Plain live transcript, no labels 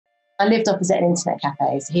I lived opposite an internet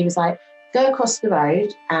cafe, so he was like, go across the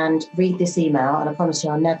road and read this email, and I promise you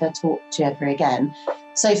I'll never talk to you ever again.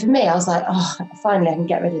 So for me, I was like, oh, finally I can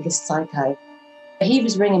get rid of this psycho. He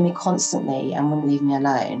was ringing me constantly and wouldn't leave me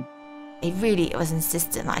alone. He really was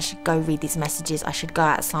insistent that I should go read these messages, I should go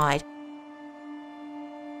outside.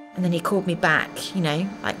 And then he called me back, you know,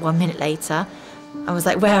 like 1 minute later. I was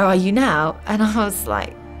like, where are you now? And I was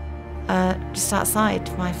like, just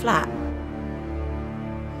outside my flat.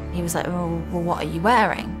 He was like, oh, well, what are you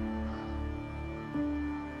wearing?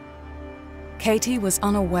 Katie was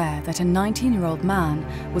unaware that a 19-year-old man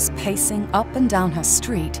was pacing up and down her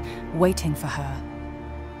street, waiting for her.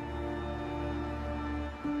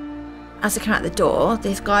 As I came out the door,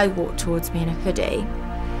 this guy walked towards me in a hoodie,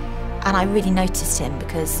 and I really noticed him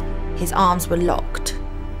because his arms were locked.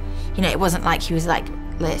 You know, it wasn't like he was like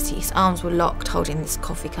this, his arms were locked holding this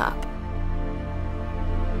coffee cup.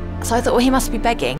 So I thought, well, he must be begging.